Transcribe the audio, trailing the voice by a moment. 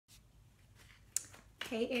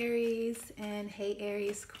Hey Aries and hey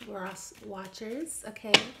Aries cross watchers.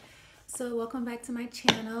 Okay, so welcome back to my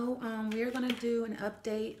channel. We are going to do an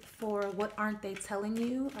update for what aren't they telling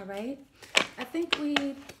you. All right, I think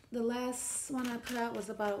the last one I put out was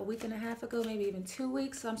about a week and a half ago, maybe even 2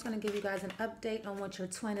 weeks. So I'm just going to give you guys an update on what your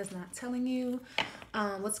twin is not telling you,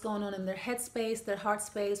 what's going on in their head space, their heart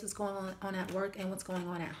space, what's going on at work, and what's going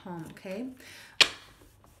on at home. Okay,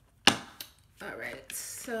 all right,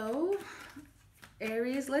 so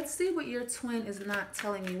Aries, let's see what your twin is not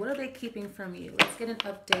telling you. What are they keeping from you? Let's get an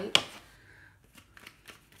update.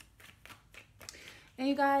 And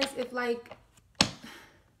you guys, if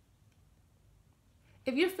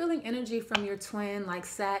you're feeling energy from your twin, like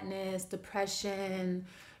sadness, depression,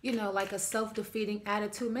 you know, like a self-defeating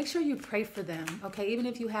attitude, make sure you pray for them, okay? Even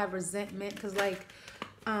if you have resentment, because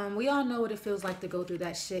we all know what it feels like to go through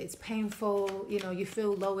that shit. It's painful. You know, you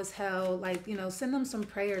feel low as hell. Like, you know, send them some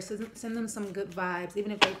prayers. Send them some good vibes,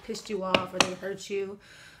 even if they pissed you off or they hurt you.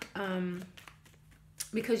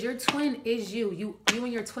 Because your twin is you. You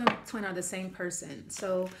and your twin are the same person.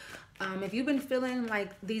 So if you've been feeling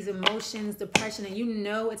like these emotions, depression, and you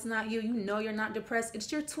know it's not you, you know you're not depressed,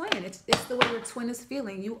 it's your twin. It's the way your twin is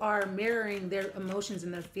feeling. You are mirroring their emotions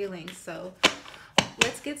and their feelings. So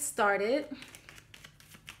let's get started.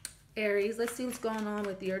 Aries, let's see what's going on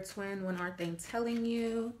with your twin. When aren't they telling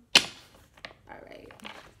you? All right.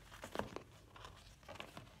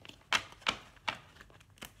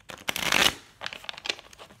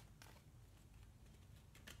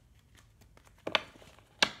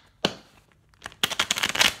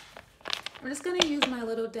 I'm just going to use my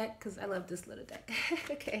little deck because I love this little deck.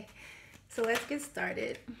 Okay, so let's get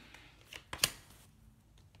started.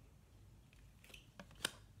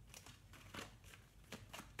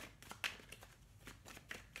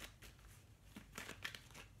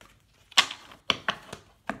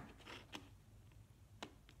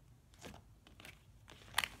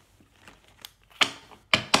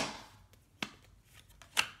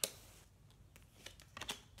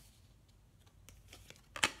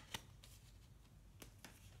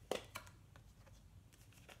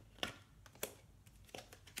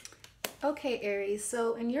 Okay, Aries,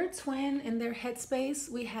 so in your twin, in their headspace,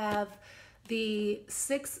 we have the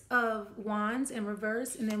Six of Wands in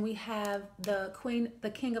reverse, and then we have the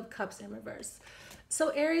King of Cups in reverse. So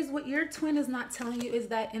Aries, what your twin is not telling you is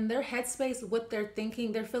that in their headspace, what they're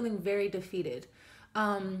thinking, they're feeling very defeated.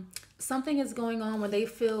 Something is going on when they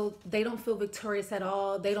don't feel victorious at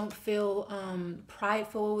all. They don't feel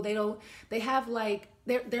prideful. They have like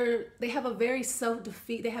they have a very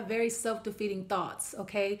self-defeating thoughts,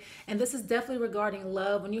 okay? And this is definitely regarding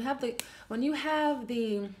love. When you have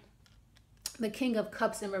the King of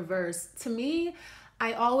Cups in reverse, to me,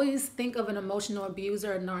 I always think of an emotional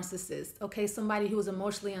abuser, a narcissist, okay? Somebody who is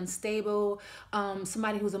emotionally unstable,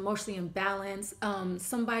 somebody who's emotionally imbalanced,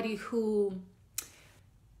 somebody who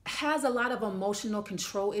has a lot of emotional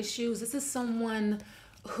control issues. This is someone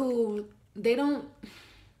who they're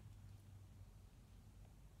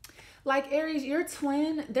Aries, your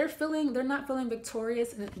twin, they're not feeling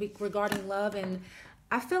victorious regarding love. And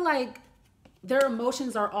I feel like their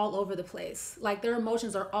emotions are all over the place. Like their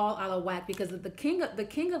emotions are all out of whack because the King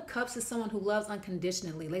of Cups is someone who loves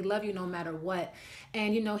unconditionally. They love you no matter what.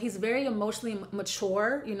 And, you know, he's very emotionally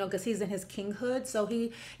mature, you know, because he's in his kinghood. So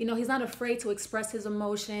he, you know, he's not afraid to express his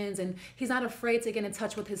emotions, and he's not afraid to get in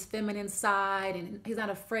touch with his feminine side, and he's not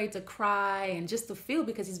afraid to cry and just to feel,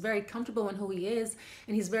 because he's very comfortable in who he is,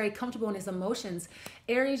 and he's very comfortable in his emotions.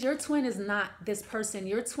 Aries, your twin is not this person.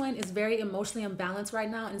 Your twin is very emotionally imbalanced right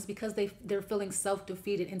now, and it's because they're feeling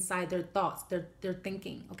self-defeated inside their thoughts, their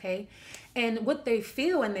thinking, okay? And what they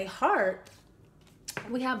feel in their heart,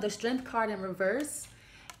 we have the Strength card in reverse,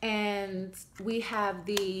 and we have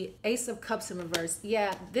the Ace of Cups in reverse.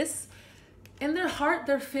 Yeah, this, in their heart,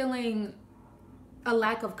 they're feeling a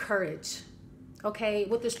lack of courage, okay?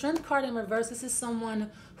 With the Strength card in reverse, this is someone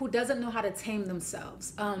who doesn't know how to tame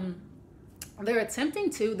themselves. They're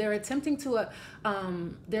attempting to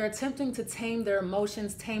tame their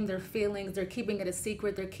emotions, tame their feelings. They're keeping it a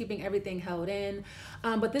secret. They're keeping everything held in.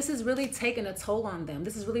 But this is really taking a toll on them.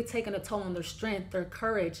 This is really taking a toll on their strength, their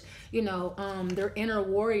courage, you know, their inner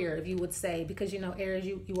warrior, if you would say, because, you know, Aries,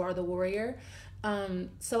 you are the warrior.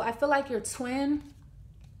 So I feel like your twin,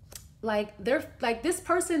 like this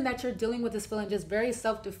person that you're dealing with is feeling just very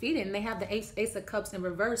self-defeated, and they have the Ace of Cups in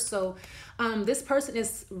reverse. So this person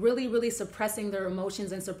is really suppressing their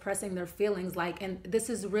emotions and suppressing their feelings, and this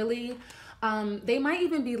is really they might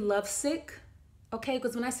even be lovesick, okay?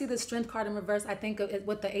 Because when I see the Strength card in reverse, I think of it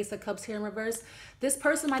with the Ace of Cups here in reverse. This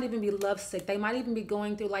person might even be lovesick. They might even be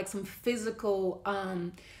going through like some physical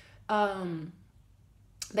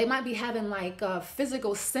they might be having like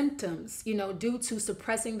physical symptoms, you know, due to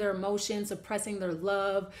suppressing their emotions, suppressing their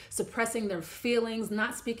love, suppressing their feelings,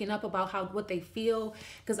 not speaking up about how what they feel.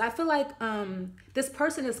 Because I feel like this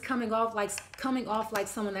person is coming off like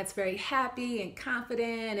someone that's very happy and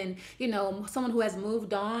confident, and you know, someone who has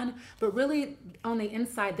moved on, but really on the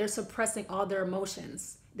inside they're suppressing all their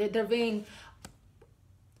emotions. They're being,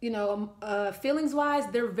 you know, feelings wise,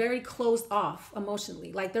 they're very closed off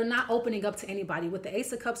emotionally. Like they're not opening up to anybody. With the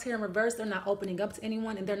Ace of Cups here in reverse, they're not opening up to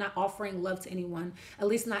anyone, and they're not offering love to anyone, at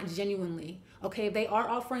least not genuinely. Okay, if they are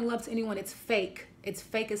offering love to anyone, it's fake. It's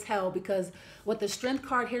fake as hell, because with the Strength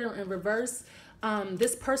card here in reverse,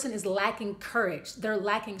 this person is lacking courage. They're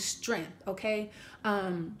lacking strength, okay?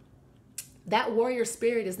 That warrior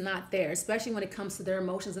spirit is not there, especially when it comes to their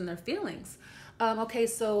emotions and their feelings. Okay,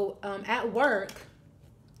 so at work,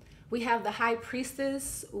 we have the High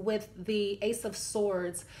Priestess with the Ace of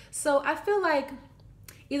Swords. So I feel like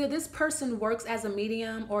either this person works as a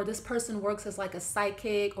medium, or this person works as like a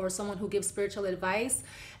psychic or someone who gives spiritual advice.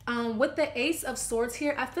 With the Ace of Swords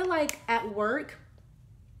here, I feel like at work,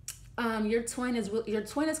 your twin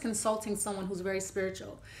is consulting someone who's very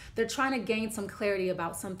spiritual. They're trying to gain some clarity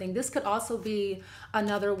about something. This could also be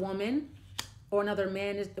another woman or another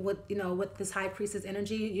man with, you know, with this High Priestess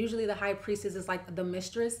energy. Usually the High Priestess is like the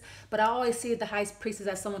mistress, but I always see the High Priestess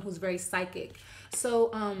as someone who's very psychic.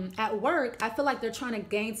 So at work, I feel like they're trying to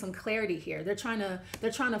gain some clarity here. They're trying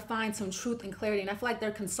to find some truth and clarity, and I feel like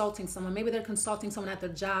they're consulting someone. Maybe they're consulting someone at their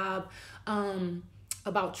job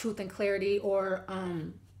about truth and clarity, or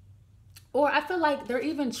I feel like they're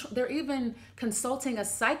even consulting a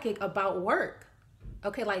psychic about work.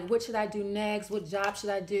 Okay, like what should I do next? What job should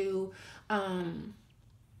I do?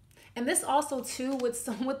 And this also too with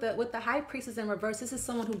the High Priestess in reverse, this is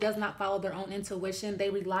someone who does not follow their own intuition. They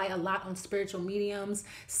rely a lot on spiritual mediums,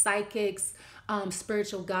 psychics,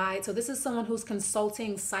 spiritual guides. So this is someone who's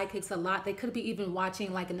consulting psychics a lot. They could be even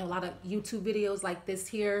watching like a lot of YouTube videos like this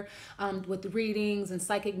here, with readings and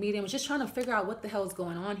psychic mediums, just trying to figure out what the hell is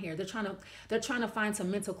going on here. They're trying to find some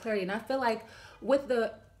mental clarity. And I feel like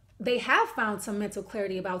they have found some mental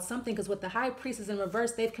clarity about something, because with the High Priestess in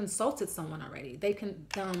reverse, they've consulted someone already. They can,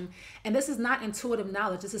 and this is not intuitive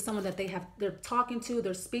knowledge. This is someone that they're talking to,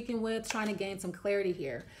 they're speaking with, trying to gain some clarity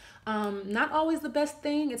here. Not always the best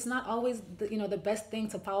thing. It's not always the best thing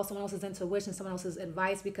to follow someone else's intuition, someone else's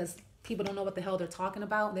advice, because people don't know what the hell they're talking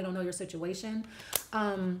about. They don't know your situation.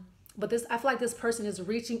 But I feel like this person is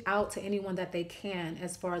reaching out to anyone that they can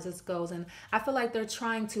as far as this goes. And I feel like they're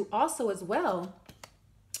trying to also as well,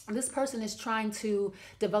 this person is trying to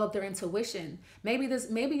develop their intuition. Maybe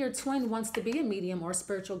your twin wants to be a medium or a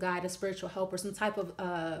spiritual guide, a spiritual helper, some type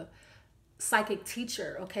of psychic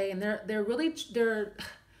teacher. Okay, and they're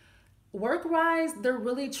work-wise, they're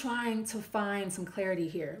really trying to find some clarity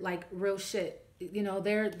here, like real shit. You know,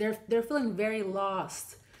 they're feeling very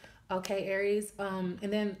lost. Okay, Aries. And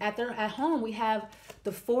then at home we have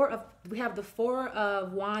the four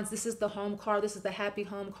of Wands. This is the home card. This is the happy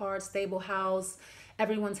home card, stable house.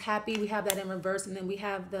 Everyone's happy. We have that in reverse. And then we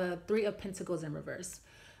have the Three of Pentacles in reverse.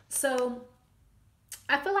 So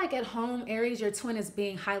I feel like at home, Aries, your twin is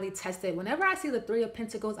being highly tested. Whenever I see the Three of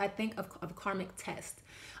Pentacles, I think of karmic test,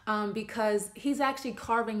 because he's actually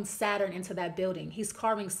carving Saturn into that building. He's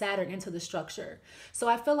carving Saturn into the structure. So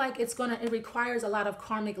I feel like it requires a lot of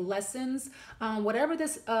karmic lessons. Whatever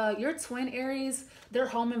your twin, Aries, their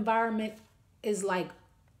home environment is like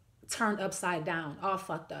turned upside down, all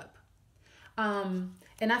fucked up.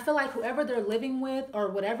 And I feel like whoever they're living with, or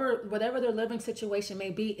whatever their living situation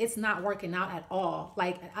may be, it's not working out at all.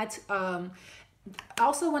 Like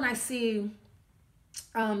also when I see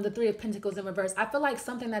the Three of Pentacles in reverse, I feel like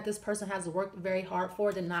something that this person has worked very hard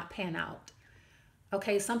for did not pan out.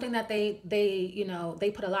 Okay, something that they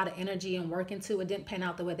put a lot of energy and work into, it didn't pan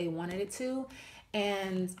out the way they wanted it to.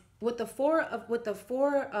 And with the four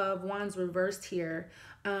of Wands reversed here,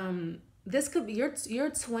 this could be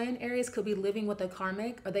your twin, Aries, could be living with a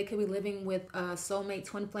karmic, or they could be living with a soulmate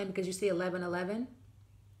twin flame, because you see 1111.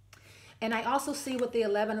 And I also see with the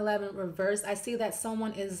 1111 reverse, I see that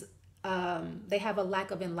someone is they have a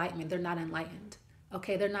lack of enlightenment. They're not enlightened.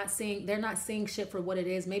 Okay, they're not seeing shit for what it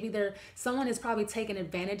is. Maybe someone is probably taking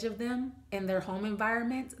advantage of them in their home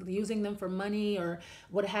environment, using them for money or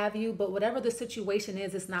what have you. But whatever the situation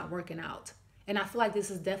is, it's not working out. And I feel like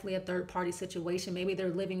this is definitely a third party situation. Maybe they're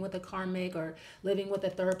living with a karmic, or living with a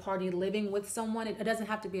third party, living with someone. It doesn't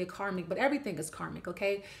have to be a karmic, but everything is karmic,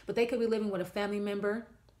 okay? But they could be living with a family member,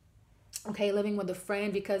 okay, living with a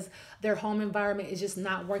friend, because their home environment is just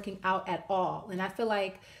not working out at all. And I feel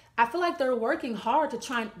like I feel like they're working hard to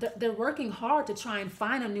try and they're working hard to try and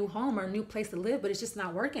find a new home or a new place to live, but it's just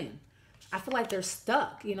not working. I feel like they're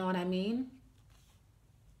stuck, you know what I mean?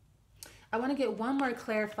 I want to get one more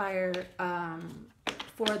clarifier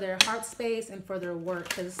for their heart space and for their work,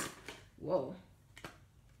 because, whoa.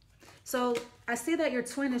 So I see that your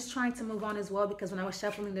twin is trying to move on as well, because when I was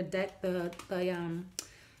shuffling the deck, the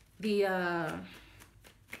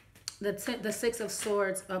Six of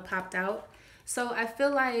Swords popped out. So I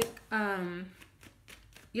feel like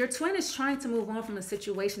your twin is trying to move on from a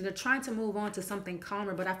situation. They're trying to move on to something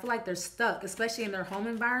calmer, but I feel like they're stuck, especially in their home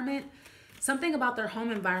environment. Something about their home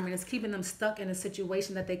environment is keeping them stuck in a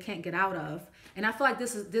situation that they can't get out of. And I feel like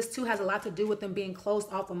this too has a lot to do with them being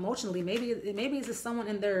closed off emotionally. Maybe it's just someone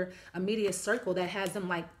in their immediate circle that has them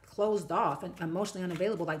like closed off and emotionally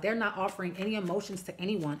unavailable. Like they're not offering any emotions to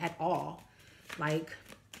anyone at all. Like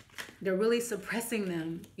they're really suppressing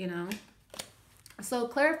them, you know? So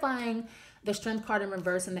clarifying the Strength card in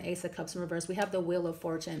reverse and the Ace of Cups in reverse, we have the Wheel of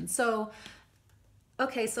Fortune. So,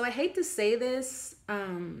 okay, so I hate to say this,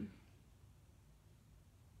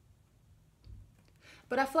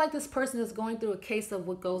 but I feel like this person is going through a case of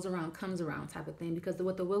what goes around comes around type of thing, because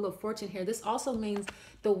with the Wheel of Fortune here, this also means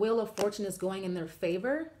the Wheel of Fortune is going in their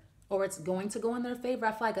favor, or it's going to go in their favor.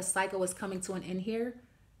 I feel like a cycle is coming to an end here.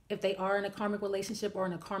 If they are in a karmic relationship or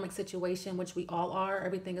in a karmic situation, which we all are,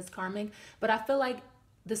 everything is karmic. But I feel like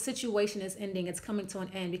the situation is ending. It's coming to an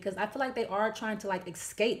end, because I feel like they are trying to like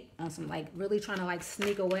escape on some, like really trying to like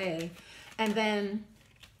sneak away. And then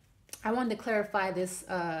I wanted to clarify this,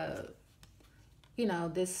 you know,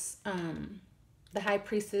 this, the High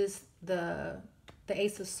Priestess, the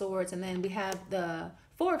Ace of Swords, and then we have the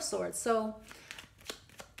Four of Swords. So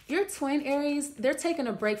your twin, Aries, they're taking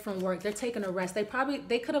a break from work. They're taking a rest. They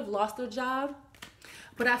could have lost their job,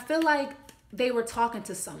 but I feel like they were talking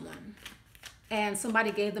to someone and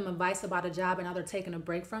somebody gave them advice about a job, and now they're taking a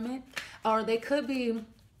break from it. Or they could be,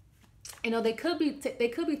 you know, they could be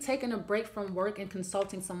taking a break from work and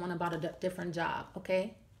consulting someone about a different job,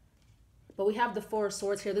 okay? But we have the Four of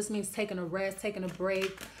Swords here. This means taking a rest, taking a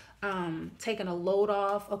break, taking a load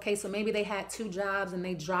off. Okay, so maybe they had two jobs and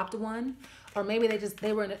they dropped one, or maybe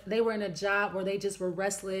they were in a job where they just were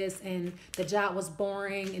restless and the job was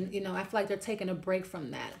boring, and you know, I feel like they're taking a break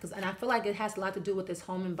from that, and I feel like it has a lot to do with this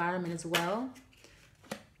home environment as well.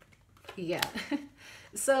 Yeah.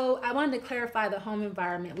 So I wanted to clarify the home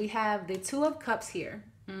environment. We have the Two of Cups here.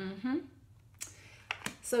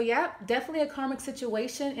 So yeah, definitely a karmic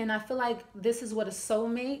situation. And I feel like this is what a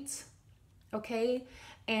soulmate, okay?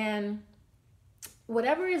 And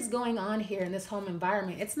whatever is going on here in this home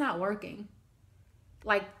environment, it's not working.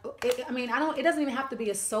 Like, it doesn't even have to be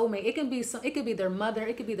a soulmate. It could be their mother,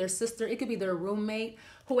 it could be their sister, it could be their roommate,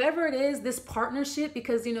 whoever it is, this partnership,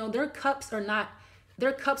 because you know, their cups are not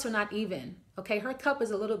even. Okay, her cup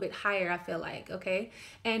is a little bit higher, I feel like, okay?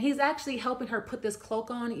 And he's actually helping her put this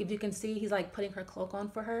cloak on. If you can see, he's like putting her cloak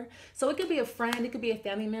on for her. So it could be a friend, it could be a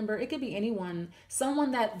family member, it could be anyone,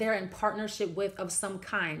 someone that they're in partnership with of some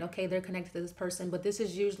kind, okay? They're connected to this person, but this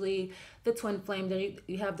is usually the twin flame. Then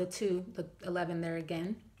you have the 11 there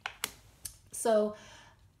again. So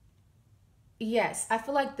yes, I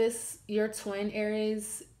feel like your twin,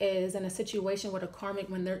 Aries, is in a situation with a karmic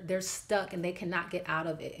when they're stuck and they cannot get out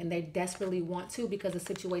of it, and they desperately want to because the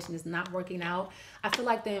situation is not working out. I feel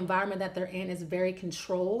like the environment that they're in is very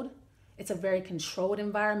controlled. It's a very controlled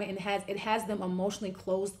environment, and it has them emotionally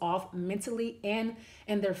closed off mentally and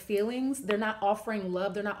in their feelings. They're not offering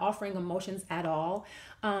love. They're not offering emotions at all.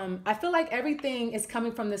 I feel like everything is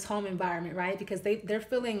coming from this home environment, right? Because they're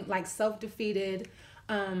feeling like self-defeated,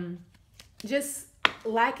 just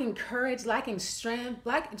lacking courage, lacking strength,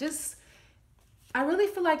 I really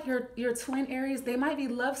feel like your twin, Aries, they might be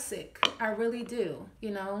lovesick. I really do, you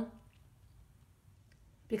know,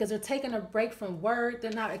 because they're taking a break from work.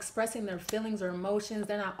 They're not expressing their feelings or emotions.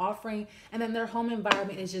 They're not offering, and then their home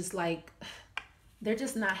environment is just like, they're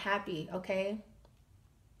just not happy, okay?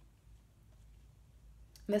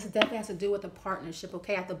 And this definitely has to do with a partnership,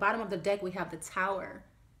 okay? At the bottom of the deck, we have the Tower.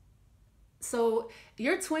 So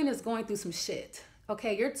your twin is going through some shit,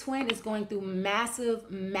 okay? Your twin is going through massive,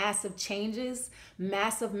 massive changes,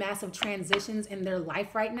 massive, massive transitions in their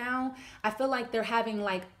life right now. I feel like they're having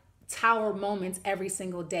like Tower moments every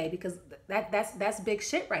single day, because that's big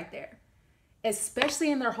shit right there, especially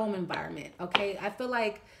in their home environment, okay? I feel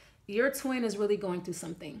like your twin is really going through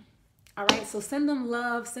something. All right, so send them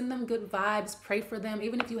love, send them good vibes, pray for them,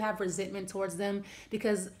 even if you have resentment towards them,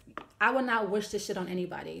 because I would not wish this shit on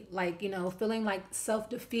anybody. Like, you know, feeling like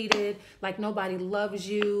self-defeated, like nobody loves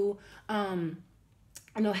you,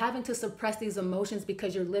 having to suppress these emotions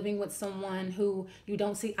because you're living with someone who you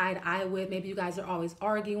don't see eye to eye with. Maybe you guys are always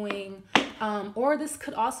arguing. Or this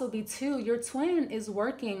could also be too, your twin is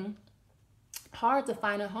working hard to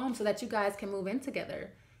find a home so that you guys can move in together.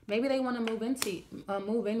 Maybe they want to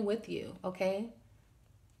move in with you, okay?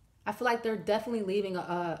 I feel like they're definitely leaving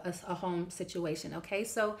a home situation, okay?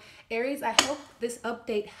 So, Aries, I hope this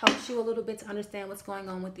update helps you a little bit to understand what's going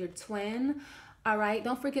on with your twin. All right,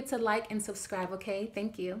 don't forget to like and subscribe, okay?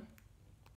 Thank you.